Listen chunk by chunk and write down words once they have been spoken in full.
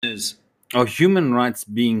is, are human rights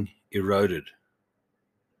being eroded?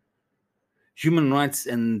 Human rights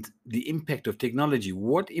and the impact of technology.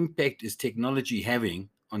 What impact is technology having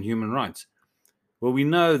on human rights? Well, we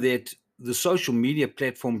know that the social media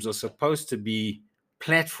platforms are supposed to be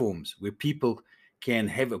platforms where people can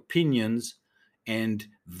have opinions and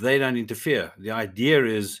they don't interfere. The idea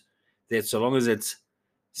is that so long as it's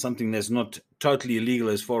something that's not totally illegal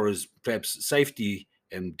as far as perhaps safety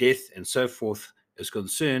and death and so forth is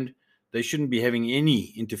concerned, they shouldn't be having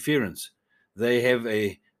any interference. They have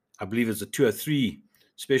I believe it's a 203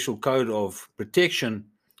 special code of protection,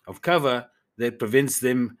 of cover, that prevents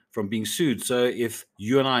them from being sued. So if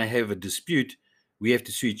you and I have a dispute, we have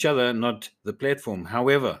to sue each other, not the platform.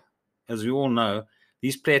 However, as we all know,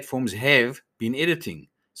 these platforms have been editing.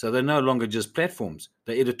 So they're no longer just platforms,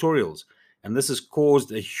 they're editorials. And this has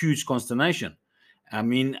caused a huge consternation. I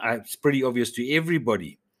mean, it's pretty obvious to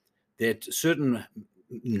everybody that certain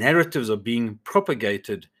narratives are being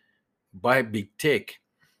propagated by big tech,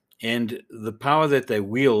 and the power that they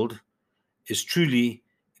wield is truly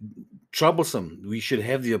troublesome. We should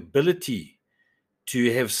have the ability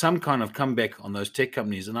to have some kind of comeback on those tech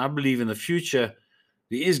companies. And I believe in the future,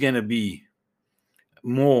 there is going to be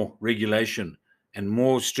more regulation and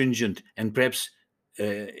more stringent and perhaps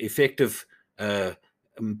effective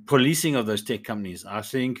policing of those tech companies. I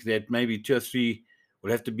think that maybe 2 or 3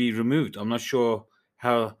 will have to be removed. I'm not sure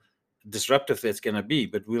how disruptive that's going to be,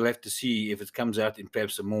 but we'll have to see if it comes out in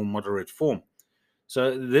perhaps a more moderate form.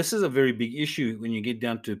 So this is a very big issue when you get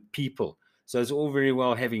down to people. So it's all very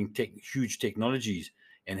well having huge technologies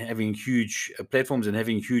and having huge platforms and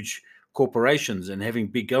having huge corporations and having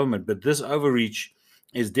big government, but this overreach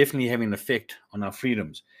is definitely having an effect on our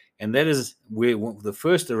freedoms. And that is where the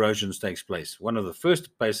first erosions takes place. One of the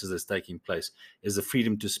first places that's taking place is the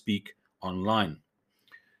freedom to speak online.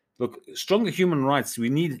 Look, stronger human rights, we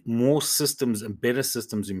need more systems and better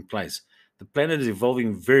systems in place. The planet is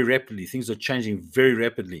evolving very rapidly. Things are changing very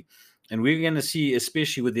rapidly. And we're going to see,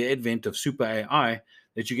 especially with the advent of super AI,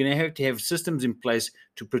 that you're going to have systems in place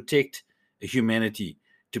to protect humanity,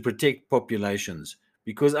 to protect populations.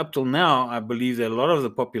 Because up till now, I believe that a lot of the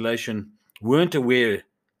population weren't aware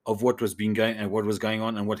of what was going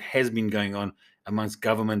on and what has been going on amongst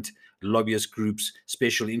government, lobbyist groups,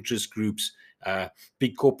 special interest groups,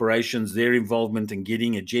 big corporations, their involvement in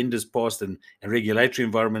getting agendas passed and regulatory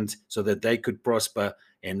environment so that they could prosper,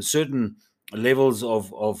 and certain levels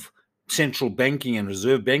of central banking and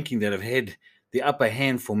reserve banking that have had the upper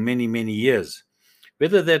hand for many, many years.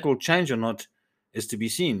 Whether that will change or not is to be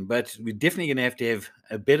seen, but we're definitely going to have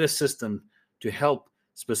a better system to help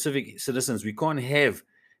specific citizens. We can't have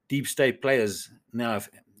deep state players now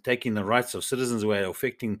taking the rights of citizens away,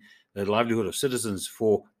 affecting the livelihood of citizens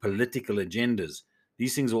for political agendas.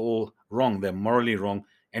 These things are all wrong. They're morally wrong.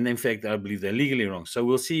 And in fact, I believe they're legally wrong. So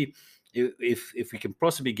we'll see if we can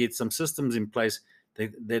possibly get some systems in place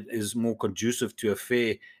that is more conducive to a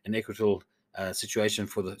fair and equitable situation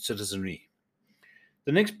for the citizenry.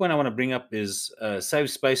 The next point I want to bring up is safe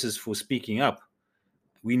spaces for speaking up.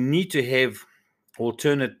 We need to have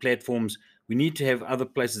alternate platforms. We need to have other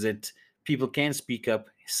places that people can speak up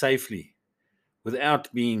safely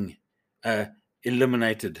without being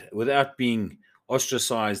eliminated, without being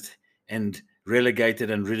ostracized and relegated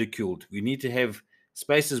and ridiculed. We need to have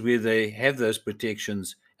spaces where they have those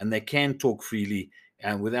protections and they can talk freely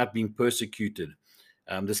and without being persecuted.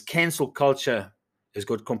 This cancel culture has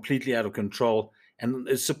got completely out of control. And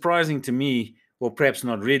it's surprising to me, well, perhaps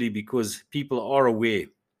not really, because people are aware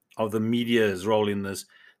of the media's role in this.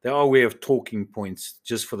 They are aware of talking points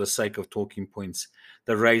just for the sake of talking points,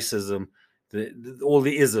 the racism, all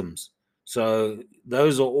the isms. So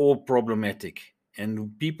those are all problematic.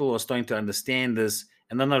 And people are starting to understand this,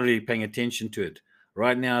 and they're not really paying attention to it.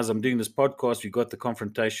 Right now, as I'm doing this podcast, we've got the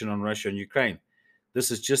confrontation on Russia and Ukraine.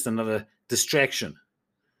 This is just another distraction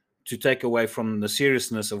to take away from the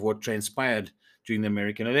seriousness of what transpired during the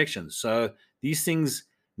American elections. So these things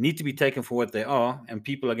need to be taken for what they are, and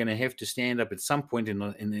people are going to have to stand up at some point in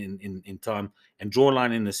time and draw a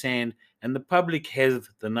line in the sand. And the public have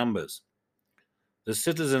the numbers. The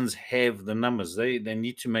citizens have the numbers. They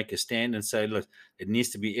need to make a stand and say, look, it needs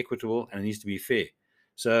to be equitable and it needs to be fair.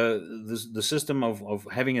 So the system of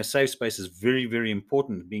having a safe space is very, very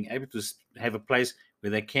important. Being able to have a place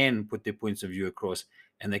where they can put their points of view across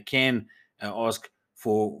and they can ask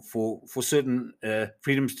for certain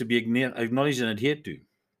freedoms to be acknowledged and adhered to.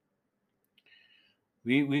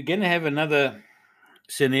 We're going to have another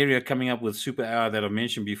scenario coming up with super hour that I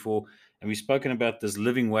mentioned before, and we've spoken about this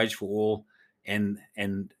living wage for all, and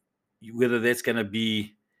whether that's going to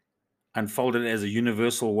be unfolded as a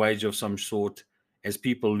universal wage of some sort, as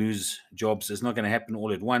people lose jobs. It's not going to happen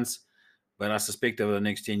all at once, but I suspect over the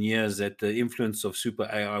next 10 years that the influence of super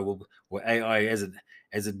AI or AI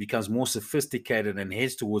as it becomes more sophisticated and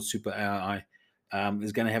heads towards super AI,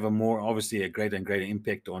 is going to have obviously a greater and greater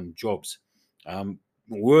impact on jobs.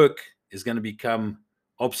 Work is going to become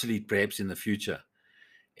obsolete perhaps in the future.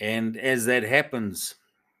 And as that happens,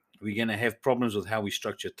 we're going to have problems with how we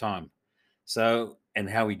structure time. And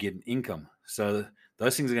how we get income. So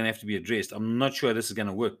those things are going to have to be addressed. I'm not sure this is going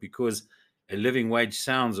to work because a living wage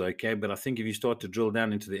sounds okay, but I think if you start to drill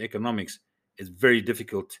down into the economics, it's very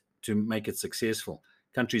difficult to make it successful.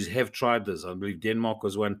 Countries have tried this. I believe Denmark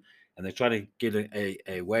was one, and they try to get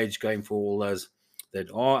a wage going for all those that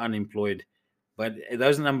are unemployed. But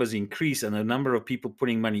those numbers increase, and the number of people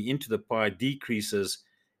putting money into the pie decreases.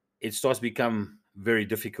 It starts to become very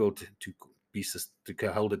difficult to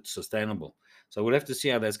hold it sustainable. So we'll have to see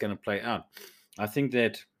how that's going to play out. I think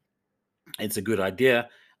that it's a good idea.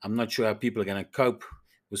 I'm not sure how people are going to cope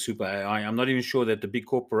with super AI. I'm not even sure that the big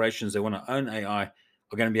corporations that want to own AI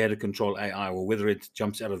are going to be able to control AI, or whether it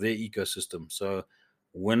jumps out of their ecosystem. So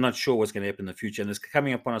we're not sure what's going to happen in the future. And it's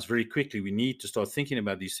coming upon us very quickly. We need to start thinking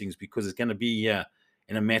about these things because it's going to be here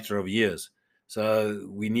in a matter of years. So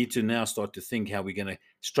we need to now start to think how we're going to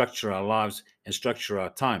structure our lives and structure our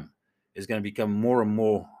time. It's going to become more and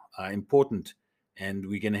more important. And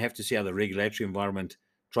we're going to have to see how the regulatory environment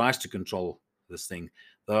tries to control this thing.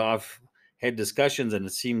 Though I've had discussions, and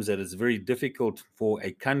it seems that it's very difficult for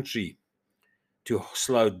a country to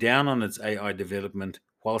slow down on its AI development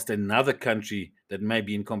whilst another country that may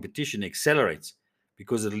be in competition accelerates,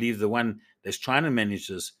 because it'll leave the one that's trying to manage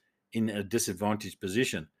this in a disadvantaged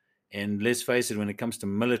position. And let's face it, when it comes to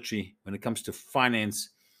military, when it comes to finance,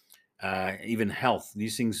 even health,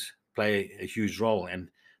 these things play a huge role. And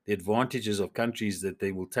the advantages of countries that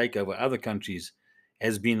they will take over other countries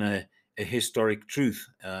has been a historic truth.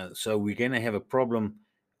 So we're going to have a problem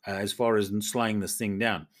as far as slowing this thing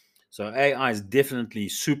down. So AI is definitely,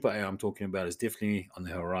 super AI I'm talking about, is definitely on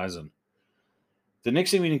the horizon. The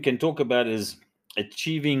next thing we can talk about is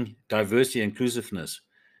achieving diversity and inclusiveness.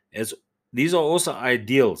 As these are also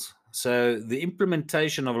ideals. So the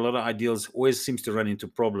implementation of a lot of ideals always seems to run into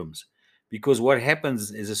problems, because what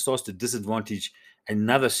happens is it starts to disadvantage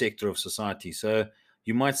another sector of society. So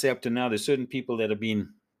you might say up to now there's certain people that have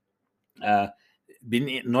been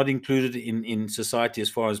not included in society as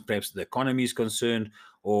far as perhaps the economy is concerned,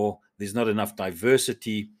 or there's not enough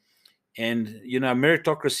diversity. And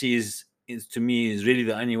meritocracy is to me is really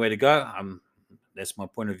the only way to go. That's my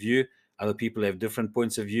point of view. Other people have different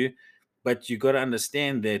points of view, but you got to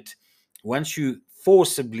understand that once you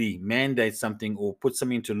forcibly mandate something or put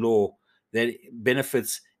something into law that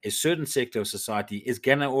benefits a certain sector of society, is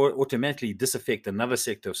going to automatically disaffect another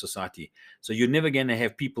sector of society. So you're never going to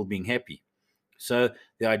have people being happy. So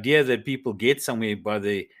the idea that people get somewhere by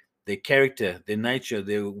their character, their nature,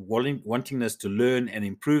 their wantingness to learn and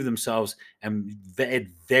improve themselves and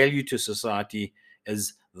add value to society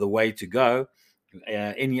is the way to go.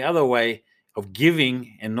 Any other way of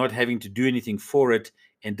giving and not having to do anything for it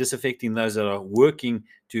and disaffecting those that are working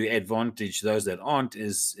to advantage those that aren't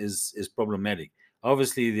is problematic.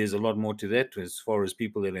 Obviously, there's a lot more to that as far as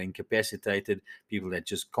people that are incapacitated, people that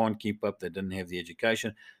just can't keep up, that didn't have the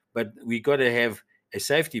education. But we got to have a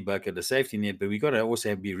safety bucket, a safety net, but we got to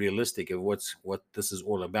also be realistic of what this is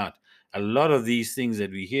all about. A lot of these things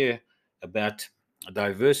that we hear about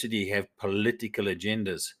diversity have political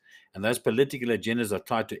agendas, and those political agendas are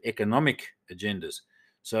tied to economic agendas.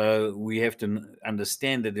 So we have to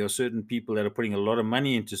understand that there are certain people that are putting a lot of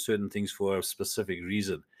money into certain things for a specific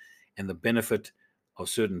reason and the benefit of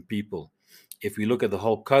certain people. If we look at the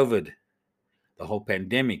whole COVID, the whole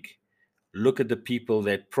pandemic, look at the people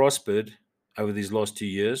that prospered over these last 2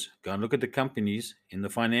 years. Go and look at the companies in the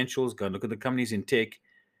financials, go and look at the companies in tech,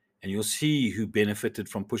 and you'll see who benefited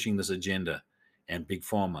from pushing this agenda, and big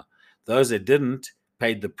pharma. Those that didn't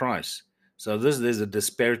paid the price. So there's a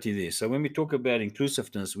disparity there. So when we talk about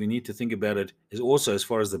inclusiveness, we need to think about it as also as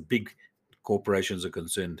far as the big corporations are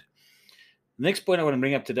concerned. The next point I want to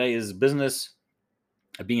bring up today is business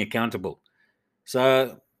being accountable.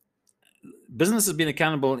 So businesses being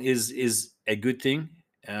accountable is a good thing,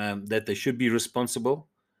 that they should be responsible.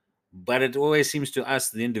 But it always seems to us,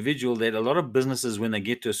 the individual, that a lot of businesses, when they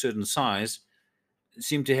get to a certain size,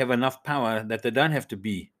 seem to have enough power that they don't have to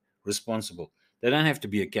be responsible. They don't have to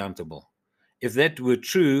be accountable. If that were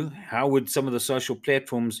true, how would some of the social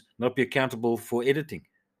platforms not be accountable for editing?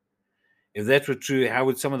 If that were true, how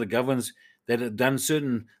would some of the governments that have done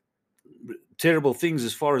certain terrible things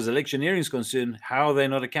as far as electioneering is concerned, how are they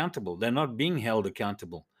not accountable? They're not being held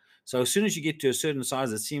accountable. So as soon as you get to a certain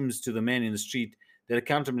size, it seems to the man in the street that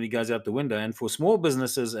accountability goes out the window. And for small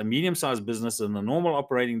businesses and medium-sized businesses in a normal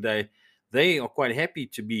operating day, they are quite happy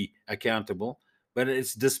to be accountable, but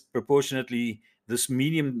it's disproportionately this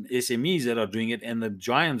medium SMEs that are doing it, and the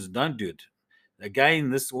giants don't do it. Again,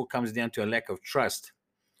 this all comes down to a lack of trust,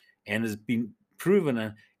 and has been proven,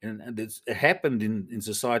 and it's happened in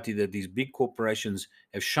society, that these big corporations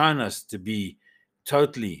have shown us to be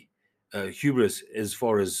totally hubris as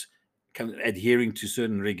far as adhering to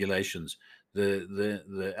certain regulations.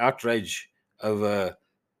 The outrage over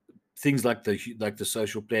things like the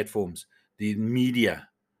social platforms, the media.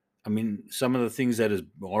 I mean, some of the things that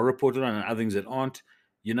are reported on and other things that aren't.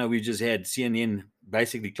 We just had CNN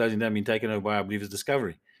basically closing down, being taken over by, I believe, it's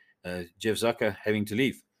Discovery. Jeff Zucker having to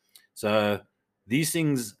leave. So these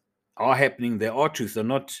things are happening. They are truth. They're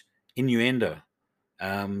not innuendo.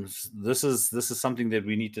 This is something that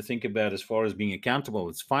we need to think about as far as being accountable.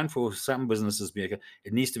 It's fine for some businesses to be accountable.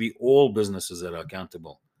 It needs to be all businesses that are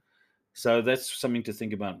accountable. So that's something to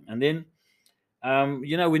think about. And then,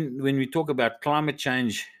 when we talk about climate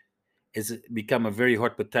change, it's become a very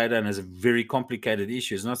hot potato and is a very complicated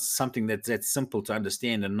issue. It's not something that's that simple to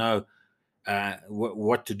understand and know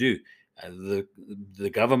what to do. The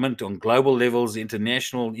government on global levels,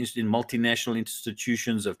 multinational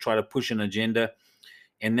institutions have tried to push an agenda,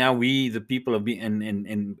 and now we, the people, have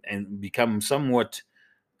been and become somewhat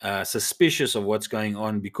suspicious of what's going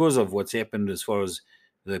on because of what's happened as far as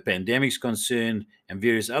the pandemic's concerned and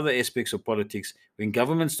various other aspects of politics. When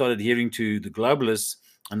government started adhering to the globalists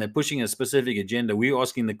and they're pushing a specific agenda, we're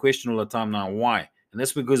asking the question all the time now, why? And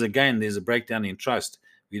that's because, again, there's a breakdown in trust.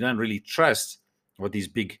 We don't really trust what these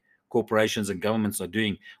big corporations and governments are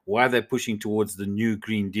doing. Why are they pushing towards the new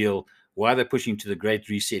Green Deal? Why are they pushing to the Great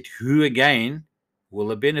Reset? Who, again, will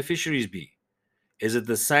the beneficiaries be? Is it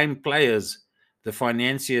the same players, the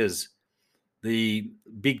financiers, the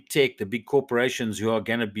big tech, the big corporations who are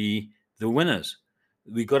going to be the winners?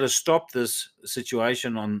 We got to stop this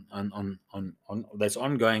situation on that's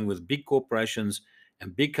ongoing with big corporations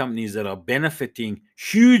and big companies that are benefiting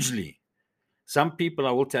hugely. Some people,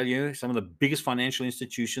 I will tell you, some of the biggest financial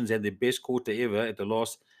institutions had their best quarter ever at the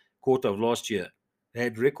last quarter of last year. They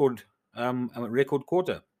had a record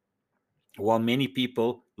quarter, while many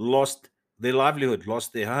people lost their livelihood,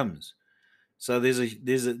 lost their homes. So there's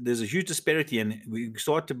a huge disparity, and we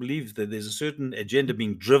start to believe that there's a certain agenda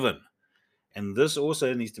being driven, and this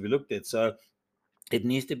also needs to be looked at. So it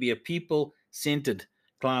needs to be a people-centered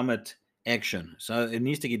climate action. So it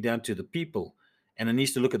needs to get down to the people, and it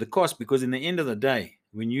needs to look at the cost, because in the end of the day,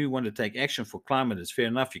 when you want to take action for climate, it's fair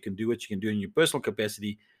enough. You can do what you can do in your personal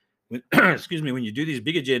capacity. Excuse me. When you do these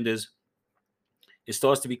big agendas, it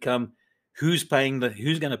starts to become who's going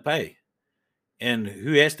to pay, and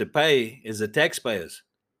who has to pay is the taxpayers.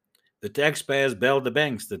 The taxpayers bail the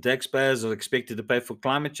banks. The taxpayers are expected to pay for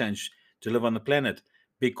climate change to live on the planet.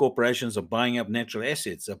 Big corporations are buying up natural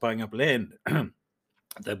assets. They're buying up land.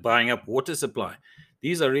 They're buying up water supply.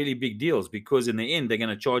 These are really big deals, because in the end, they're going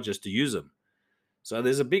to charge us to use them. So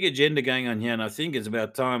there's a big agenda going on here, and I think it's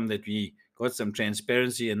about time that we got some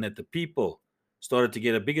transparency and that the people started to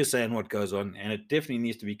get a bigger say in what goes on, and it definitely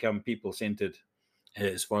needs to become people-centered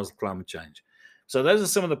as far as climate change. So those are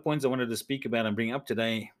some of the points I wanted to speak about and bring up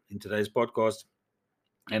today in today's podcast.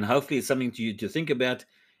 And hopefully it's something to you to think about,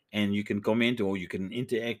 and you can comment or you can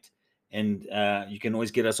interact, and you can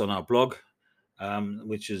always get us on our blog,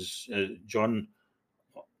 which is John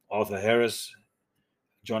Arthur Harris,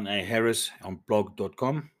 John A. Harris on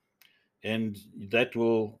blog.com. And that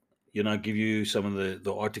will, give you some of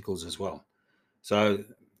the articles as well. So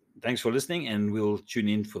thanks for listening, and we'll tune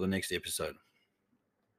in for the next episode.